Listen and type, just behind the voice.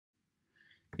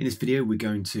In this video we're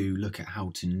going to look at how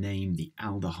to name the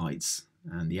aldehydes,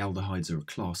 and the aldehydes are a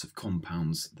class of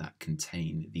compounds that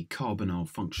contain the carbonyl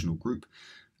functional group.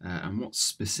 And what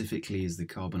specifically is the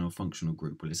carbonyl functional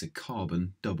group? Well, it's a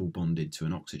carbon double bonded to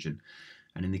an oxygen,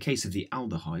 and in the case of the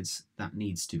aldehydes that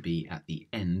needs to be at the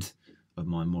end of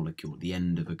my molecule, the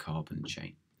end of a carbon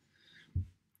chain.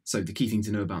 So the key thing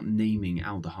to know about naming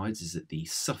aldehydes is that the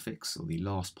suffix, or the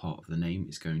last part of the name,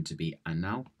 is going to be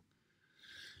anal.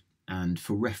 And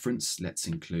for reference, let's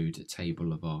include a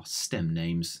table of our stem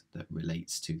names that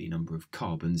relates to the number of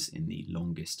carbons in the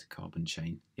longest carbon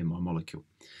chain in my molecule.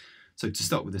 So to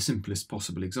start with the simplest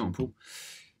possible example,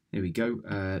 here we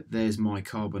go. There's my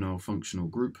carbonyl functional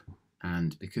group,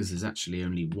 and because there's actually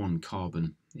only one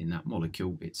carbon in that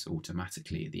molecule, it's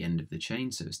automatically at the end of the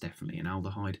chain, so it's definitely an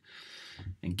aldehyde.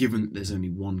 And given that there's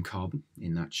only one carbon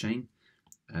in that chain,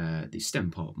 the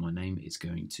stem part of my name is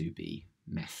going to be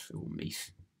meth or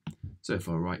meth. So if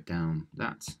I write down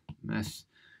that, meth,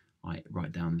 I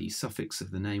write down the suffix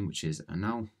of the name, which is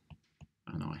anal,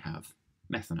 and I have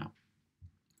methanal.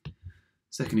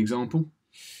 Second example,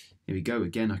 here we go.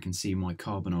 Again, I can see my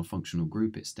carbonyl functional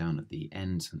group. It's down at the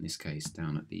end, in this case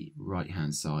down at the right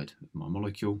hand side of my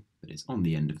molecule, but it's on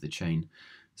the end of the chain,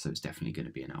 so it's definitely going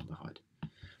to be an aldehyde.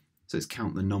 So let's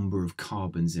count the number of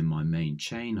carbons in my main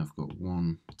chain. I've got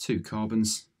 2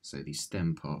 carbons, so the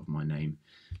stem part of my name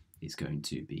is going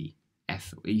to be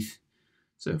eth or eth.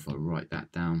 So if I write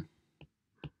that down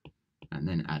and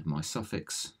then add my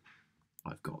suffix,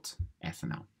 I've got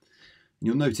ethanal. And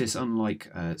you'll notice,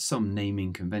 unlike some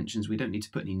naming conventions, we don't need to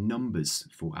put any numbers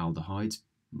for aldehydes.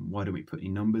 Why don't we put any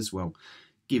numbers? Well,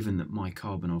 given that my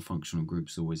carbonyl functional group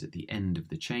is always at the end of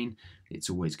the chain, it's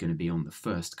always going to be on the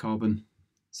first carbon.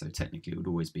 So technically it would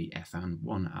always be ethan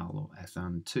 1-al or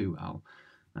ethan 2-al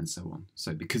and so on.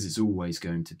 So because it's always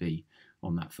going to be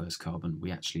on that first carbon,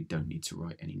 we actually don't need to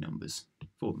write any numbers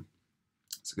for them.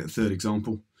 So I've got a third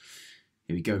example.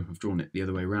 Here we go. I've drawn it the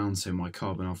other way around. So my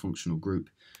carbonyl functional group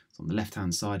is on the left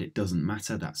hand side. It doesn't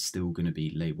matter. That's still going to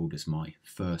be labelled as my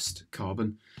first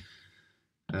carbon.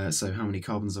 So how many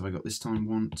carbons have I got this time?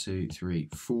 1, 2, 3,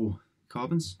 4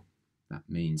 carbons. That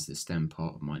means the stem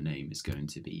part of my name is going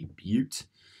to be bute.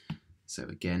 So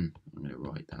again, I'm going to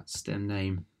write that stem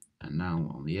name and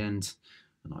now on the end,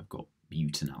 and I've got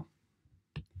butanal.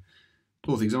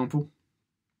 Fourth example.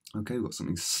 Okay, we've got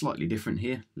something slightly different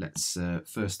here. Let's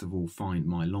first of all find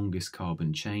my longest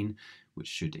carbon chain, which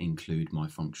should include my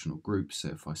functional group. So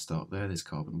if I start there, there's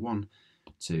carbon 1,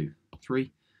 2,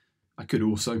 3. I could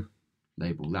also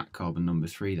label that carbon number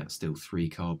 3. That's still 3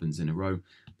 carbons in a row,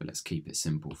 but let's keep it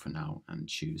simple for now and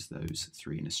choose those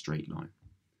 3 in a straight line.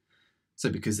 So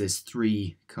because there's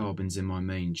 3 carbons in my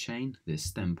main chain, this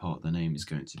stem part of the name is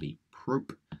going to be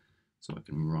prop. So I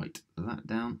can write that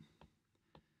down.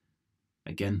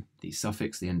 Again, the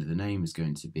suffix, the end of the name, is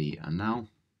going to be anal.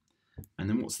 And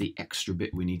then what's the extra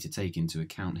bit we need to take into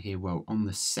account here? Well, on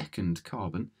the second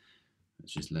carbon,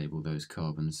 let's just label those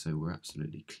carbons so we're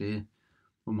absolutely clear.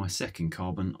 On my second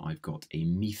carbon, I've got a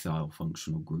methyl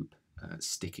functional group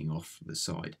sticking off the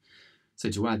side.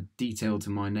 So to add detail to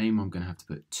my name, I'm going to have to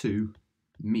put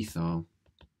 2-methyl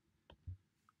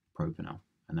propanal.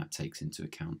 And that takes into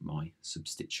account my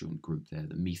substituent group there,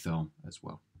 the methyl as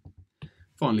well.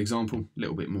 Final example, a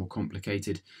little bit more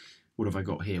complicated. What have I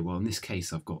got here? Well, in this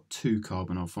case, I've got 2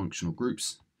 carbonyl functional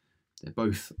groups. They're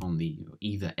both on the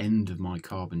either end of my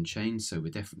carbon chain, so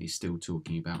we're definitely still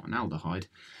talking about an aldehyde.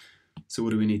 So what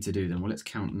do we need to do then? Well, let's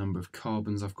count the number of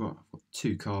carbons I've got. I've got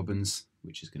 2 carbons,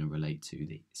 which is going to relate to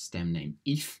the stem name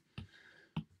eth.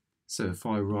 So if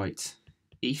I write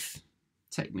eth,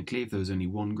 technically, if there was only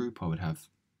one group, I would have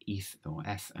eth or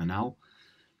ethanal.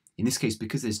 In this case,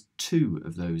 because there's 2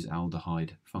 of those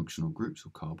aldehyde functional groups or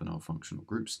carbonyl functional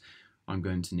groups, I'm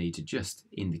going to need to just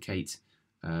indicate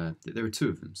that there are 2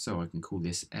 of them. So I can call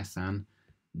this ethan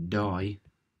di-al.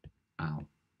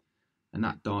 And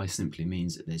that di simply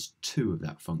means that there's 2 of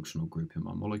that functional group in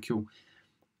my molecule.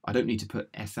 I don't need to put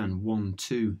ethan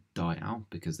 1,2-di-al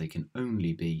because they can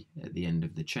only be at the end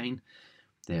of the chain.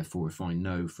 Therefore, if I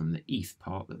know from the eth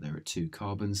part that there are 2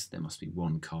 carbons, there must be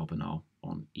 1 carbonyl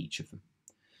on each of them.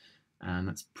 And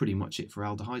that's pretty much it for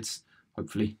aldehydes.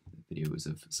 Hopefully the video was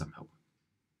of some help.